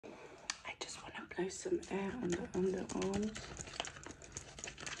blow some air on the underarms.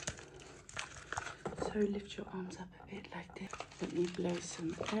 So lift your arms up a bit like this. Let me blow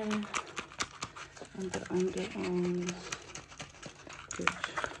some air on the underarms. Good.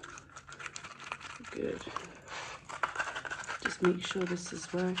 Good. Just make sure this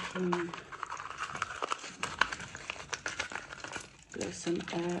is working. Blow some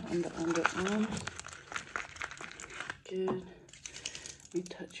air on the underarm. Good. Let me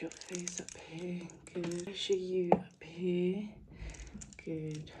touch your face up here. Good. Measure you up here.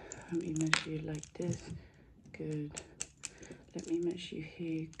 Good. Let me measure you like this. Good. Let me measure you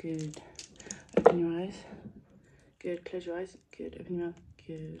here. Good. Open your eyes. Good. Close your eyes. Good. Open your mouth.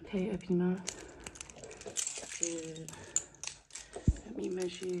 Good. Okay, open your mouth. Good. Let me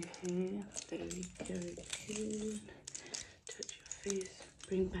measure you here. There we go. Good. Touch your face.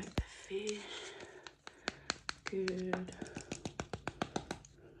 Bring back the fish. Good.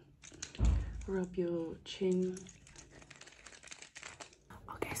 Rub your chin.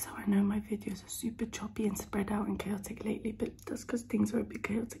 Okay, so I know my videos are super choppy and spread out and chaotic lately, but that's because things are a bit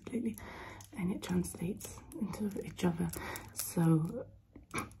chaotic lately and it translates into each other. So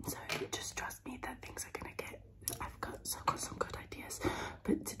just trust me that things are gonna get, I've got some good ideas.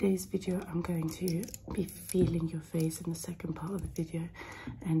 But today's video, I'm going to be feeling your face in the second part of the video.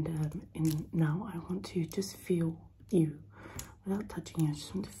 And now I want to just feel you without touching you. I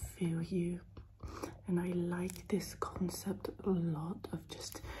just want to feel you. And I like this concept a lot of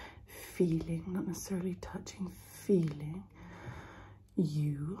just feeling, not necessarily touching, feeling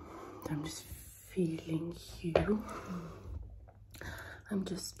you. I'm just feeling you. I'm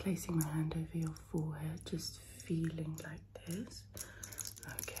just placing my hand over your forehead, just feeling like this.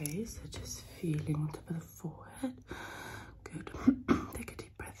 Okay, so just feeling on top of the forehead. Good. Take a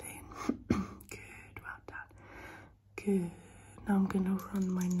deep breath in. Good, well done. Good. Now I'm gonna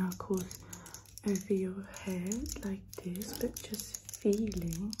run my knuckles over your head like this, but just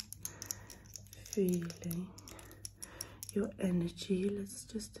feeling your energy. Let's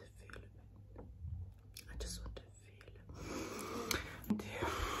just feel it. I just want to feel it.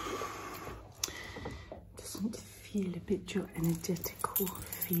 Just want to feel a bit your energetical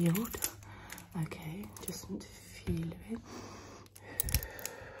field. Okay, just want to feel it.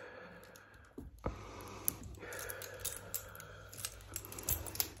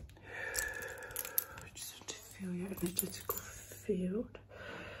 Feel your energetical field,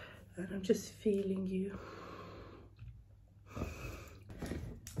 and I'm just feeling you.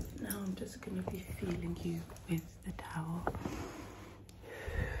 Now I'm just going to be feeling you with the towel,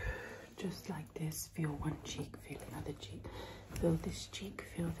 just like this. Feel one cheek, feel another cheek, feel this cheek,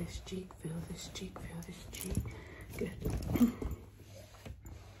 feel this cheek, feel this cheek, feel this cheek. Good.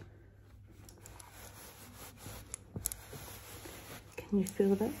 Can you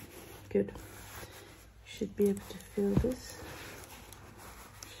feel that? Good. Should be able to feel this.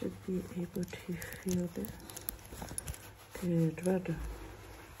 Should be able to feel this. Good, well done.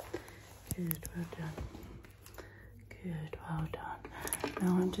 Good, well done. Good, well done.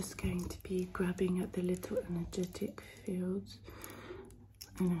 Now I'm just going to be grabbing at the little energetic fields.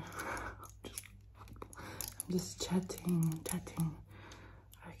 And I'm just chatting.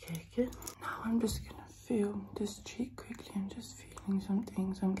 Okay, good. Now I'm just gonna feel this cheek quickly. I'm just feeling some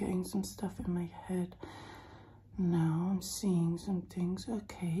things. I'm getting some stuff in my head. Now I'm seeing some things.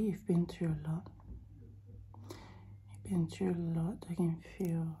 Okay, you've been through a lot. You've been through a lot. I can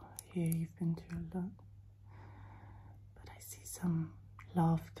feel here you've been through a lot. But I see some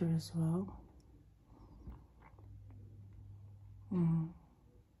laughter as well.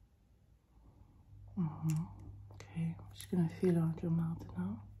 Okay, I'm just gonna feel around your mouth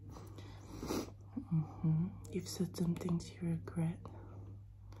now. You've said some things you regret.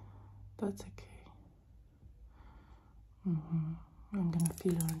 That's okay. I'm gonna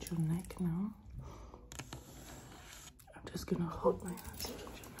feel around your neck now. I'm just gonna hold my hands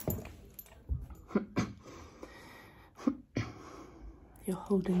around your neck. You're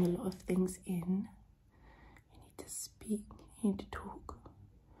holding a lot of things in. You need to speak. You need to talk.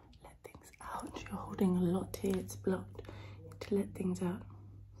 Let things out. You're holding a lot here. It's blocked. You need to let things out.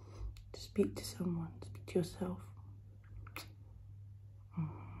 To speak to someone. Speak to yourself.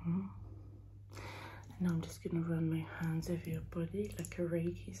 Now I'm just going to run my hands over your body like a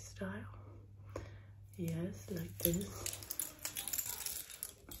Reiki style. Yes, like this.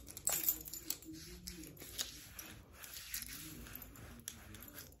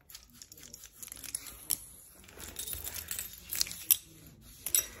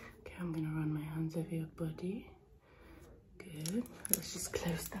 Okay, I'm going to run my hands over your body. Good. Let's just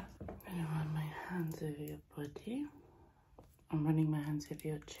close that. I'm going to run my hands over your body. I'm running my hands over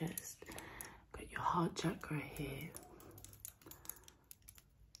your chest. I'm got your heart chakra here.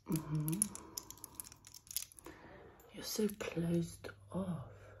 You're so closed off.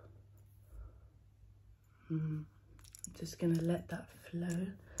 I'm just going to let that flow.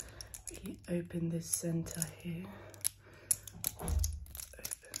 Really open this center here. Open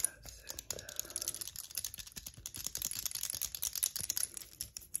that center.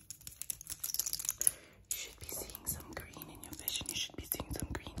 You should be seeing some green in your vision. You should be seeing some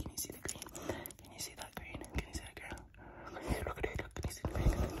green. Can you see the green? Can you see that green? Can you see that green? Look at it. Look. Can you see the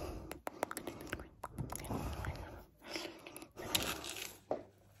green?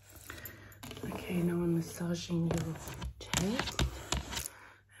 Okay, now I'm massaging your chest.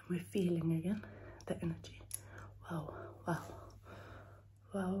 And we're feeling again the energy. Wow, wow,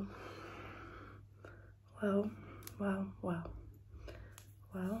 wow, wow, wow, wow,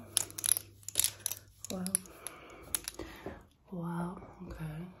 wow, wow, wow. Okay,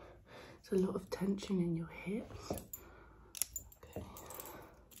 there's a lot of tension in your hips. Okay,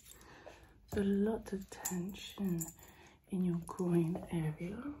 there's a lot of tension in your groin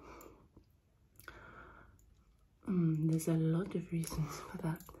area. There's a lot of reasons for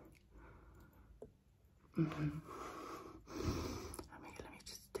that. Let me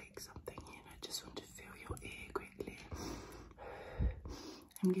just take something in. I just want to feel your ear quickly.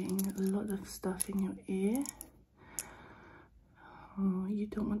 I'm getting a lot of stuff in your ear. Oh, you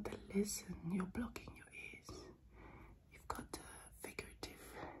don't want to listen. You're blocking your ears. You've got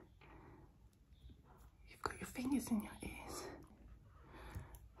You've got your fingers in your ears.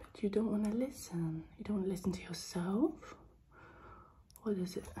 But you don't want to listen. You don't want to listen to yourself. What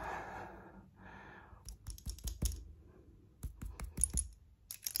is it?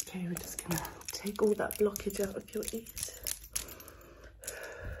 Okay, we're just gonna take all that blockage out of your ears.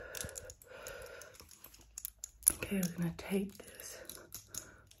 Okay, we're gonna take this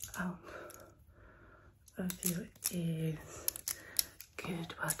out of your ears.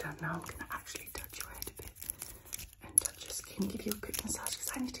 Good, well done. Now I'm gonna actually touch your head a bit and touch your skin, give you a quick massage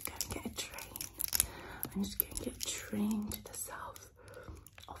because I need to go and get a train. I need to go and get a train to the south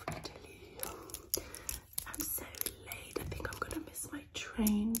of Italy. I'm so late. I think I'm gonna miss my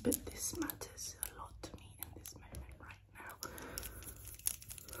train, but this matters a lot to me in this moment right now.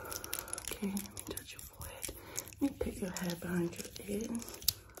 Okay, let me touch your forehead. Let me put your hair behind your ears.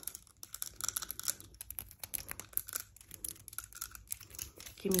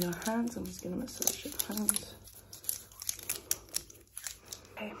 Give me your hands. I'm just gonna massage your hands.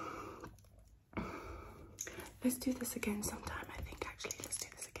 Okay. Let's do this again sometime. I think actually let's do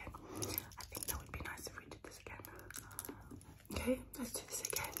this again. I think that would be nice if we did this again. Okay, let's do this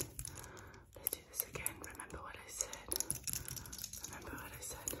again. Let's do this again. Remember what I said. Remember what I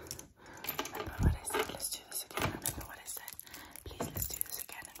said. Remember what I said. Let's do this again. Remember what I said. Please, let's do this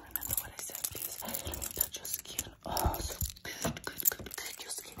again and remember what I said. Please, touch your skin. Oh, so good, good, good, good.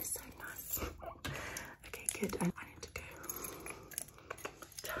 Your skin is so nice. Okay, good. I need to go.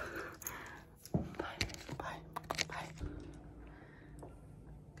 Bye, bye, bye.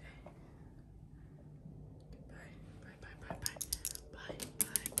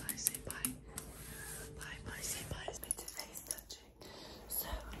 Say bye. Bye, bye, say bye. Bit of face touching. So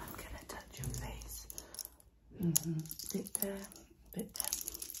I'm gonna touch your face. Bit there, bit there.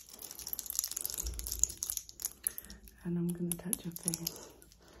 And I'm gonna touch your face.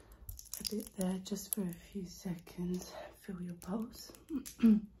 A bit there, just for a few seconds. Feel your pulse.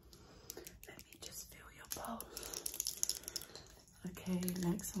 Let me just feel your pulse. Okay,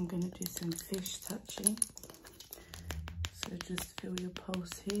 next I'm gonna do some fish touching. So just feel your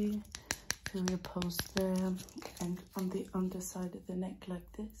pulse here, feel your pulse there, and on the underside of the neck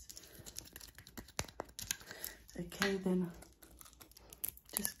like this. Okay, then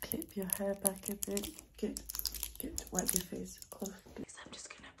just clip your hair back a bit. Wipe your face off. I'm just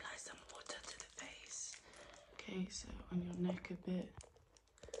gonna apply some water to the face. Okay, so on your neck a bit,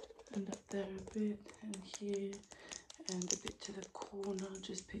 and up there a bit, and here, and a bit to the corner.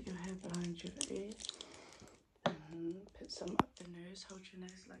 Just put your hair behind your ear. Put some up the nose, hold your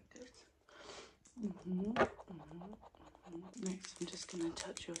nose like this. Next, I'm just going to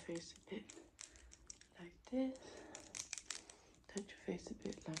touch your face a bit like this. Touch your face a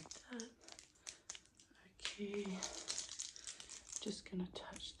bit like that. Okay. Just going to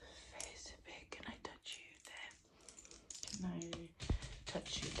touch the face a bit. Can I touch you there? Can I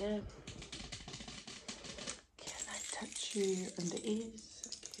touch you there? Can I touch you on the ears?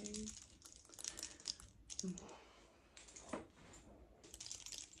 Okay.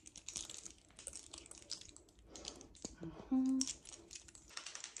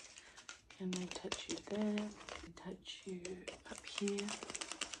 Can I touch you there? Touch you up here?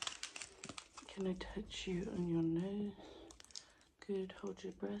 Can I touch you on your nose? Good, hold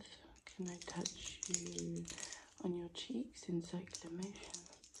your breath. Can I touch you on your cheeks in circular motion?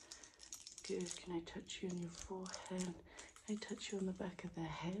 Good, can I touch you on your forehead? Can I touch you on the back of the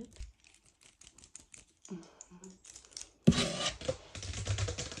head?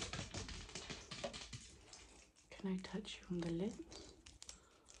 Can I touch you on the lips?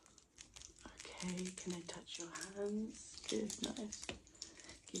 Okay, can I touch your hands? Good, nice.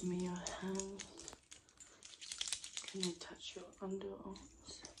 Give me your hands. Can I touch your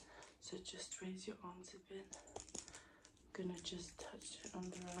underarms? So just raise your arms a bit. I'm gonna just touch your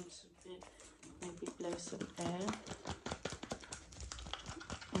underarms a bit. Maybe blow some air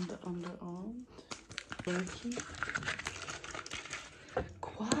on the underarms. Thank you.